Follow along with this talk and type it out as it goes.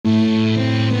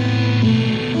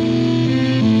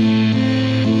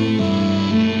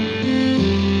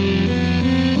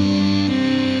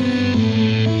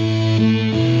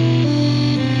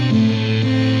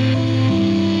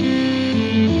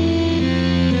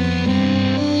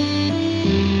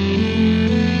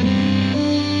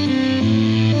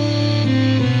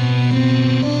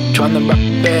Trying to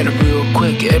rap better real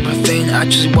quick, everything. I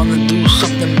just wanna do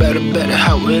something better, better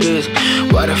how it is.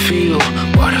 What I feel,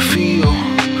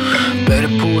 better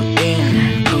put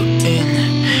in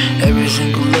every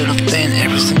single little thing,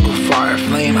 every single fire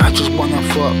flame. I just wanna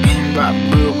fucking rap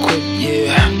real quick,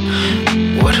 yeah.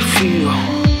 What I feel,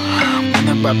 when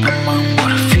I rap my mind,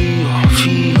 what I feel.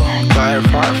 Fire,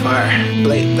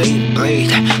 blade,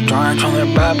 trying to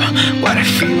rap what I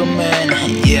feel, man.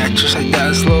 Yeah, just like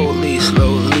that, slowly,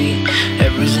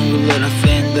 every single little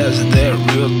thing that's there,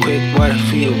 real quick. What I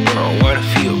feel, bro,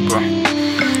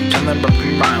 trying to rap my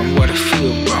mind, what I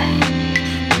feel, bro.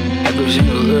 Every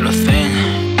single little thing,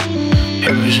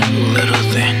 every single little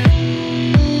thing.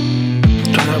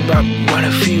 Trying to rap what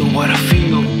I feel,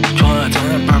 trying to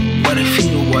rap what I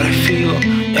feel,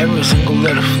 every single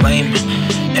little flame.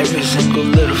 Every single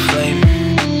little flame.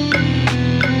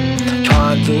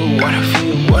 Trying to do what I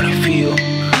feel,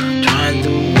 trying to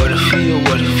do what I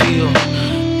feel,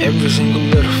 every single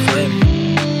little flame.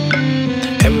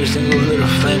 Every single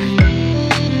little flame.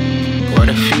 What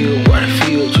I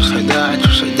feel, just like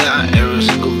that, every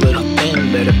single little thing.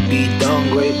 Better be done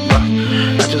great, bro.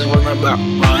 I just wanna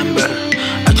rhyme better.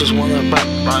 I just wanna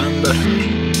rhyme better.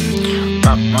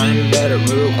 Rhyme better,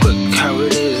 real quick, how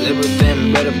it is.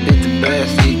 Everything better be the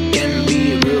best it can be,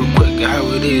 real quick, how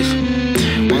it is.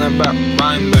 Wanna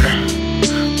rhyme better,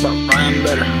 rhyme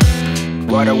better.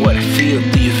 What I feel,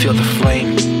 do you feel the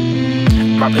flame?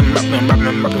 Rapping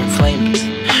flames.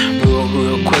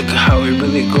 Real quick, how it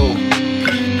really go.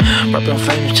 Rapping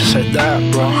flames just like that,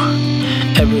 bro.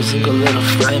 Every single little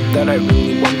flame that I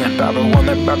really wanna pop. I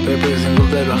wanna pop every single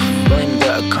little flame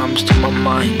that comes to my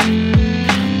mind.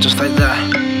 Just like that,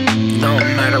 don't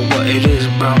matter what it is,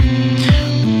 bro.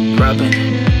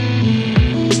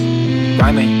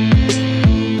 Rhyming,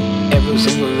 every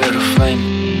single little flame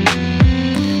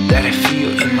that I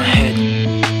feel in my head.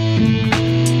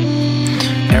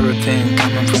 Everything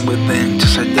coming from within,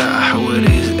 just like that, how it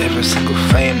is. Every single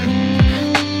flame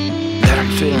that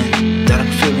I'm feeling,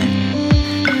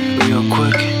 real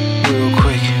quick.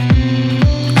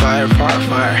 Fire,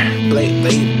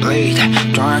 blade,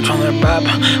 trying to rap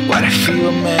what I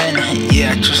feel, man.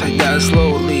 Yeah, just like that,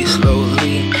 slowly,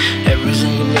 every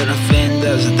single little thing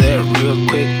that's there, real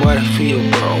quick. What I feel,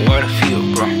 bro,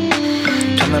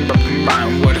 trying to rap my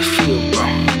mind, what I feel, bro.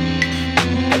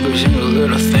 Every single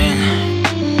little thing,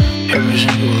 every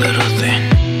single little thing.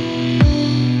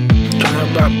 Trying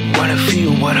to rap what I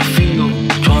feel,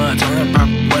 trying to rap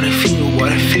what I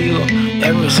feel,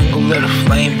 every single little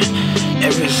flame.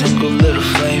 Every single little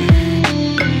flame.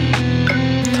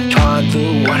 Trying to do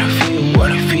what I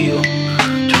feel,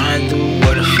 trying to do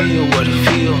what I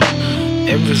feel,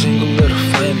 every single little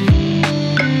flame.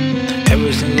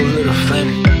 Every single little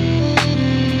flame.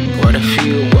 What I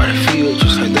feel,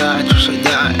 just like that,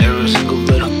 every single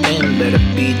little thing. Better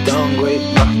be done great,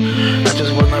 bro. I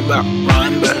just wanna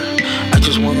rhyme better. I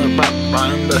just wanna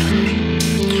rhyme better.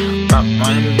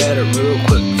 Rhyme better, real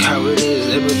quick, how it is.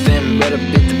 Everything better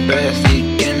be the best it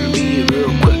can be,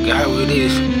 real quick, how it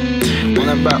is.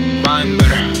 Wanna rhyme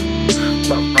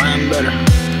better.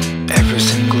 Every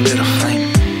single little flame.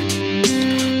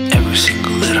 Every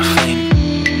single little flame.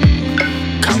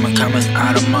 Coming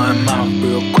out of my mouth,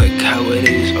 real quick, how it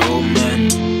is, oh man.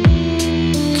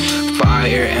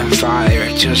 Fire and fire,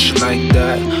 just like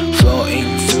that,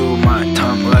 flowing through my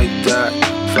tongue like that.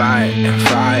 Fire and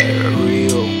fire,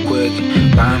 real quick,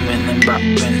 rhyming and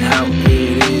rapping how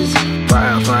it is.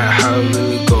 Fire, how it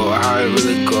really go,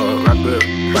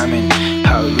 rhyming,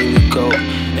 how it really go.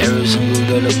 Every single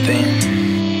little thing,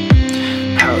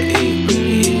 how it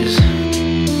really is.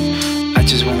 I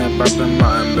just wanna rap and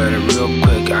rhyme better, real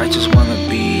quick. I just wanna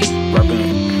be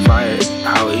rapping fire,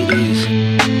 how it is.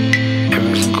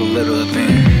 Every single little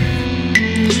thing,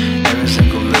 every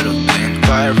single little thing.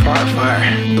 Fire,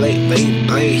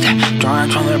 blade, trying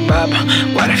to rap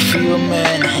what I feel,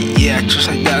 man. Yeah, just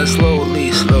like that,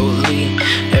 slowly,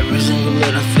 every single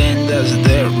little thing that's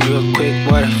there, real quick.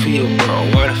 What I feel, bro,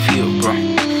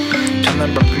 trying to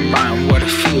rap and rhyme what I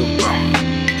feel, bro.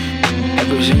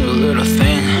 Every single little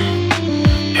thing,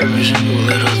 every single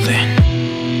little thing.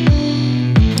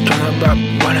 Trying to rap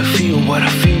what I feel,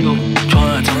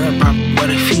 trying to rap what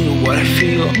I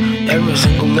feel, every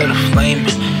single little flame.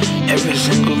 Every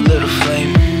single little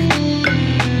flame.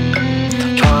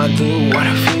 Trying to do what I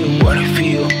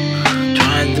feel,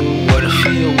 trying to do what I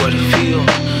feel,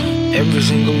 every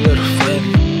single little flame.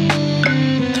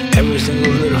 Every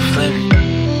single little flame.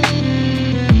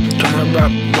 Trying to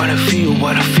rap what I feel,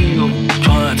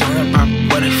 trying to rap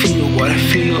what I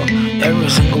feel, every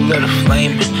single little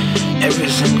flame. Every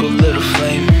single little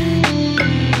flame.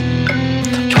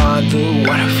 Trying Trying to do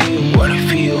what I feel, what I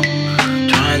feel.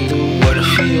 Trying to do what I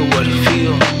feel, what I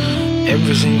feel.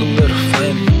 Every single little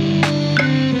flame,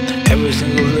 every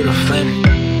single little flame.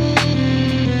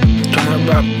 Talking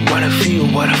about what I feel,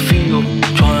 what I feel.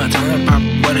 Talking about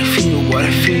what I feel, what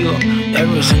I feel.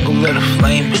 Every single little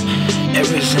flame,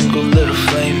 every single little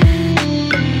flame.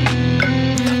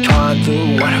 Trying to do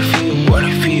what I feel, what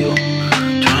I feel.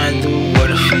 Trying to do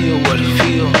what I feel, what I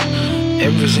feel.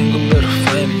 Every single little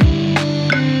flame,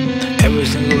 every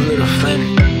single little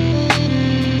flame.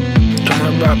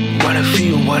 Talking about what I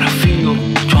feel, what I feel.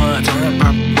 Talking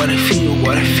about what I feel,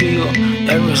 what I feel.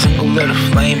 Every single little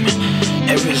flame,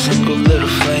 every single little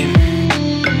flame.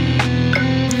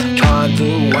 Trying to do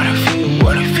what I feel,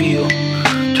 what I feel.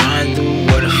 Trying to do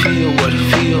what I feel, what I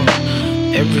feel.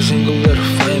 Every single little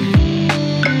flame,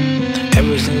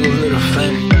 every single little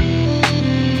flame.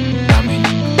 Rhyming,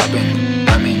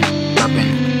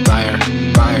 rapping, fire,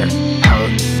 fire. How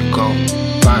it go?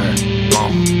 Fire,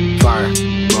 boom, fire,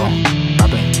 boom.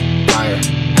 Rapping, fire,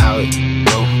 how it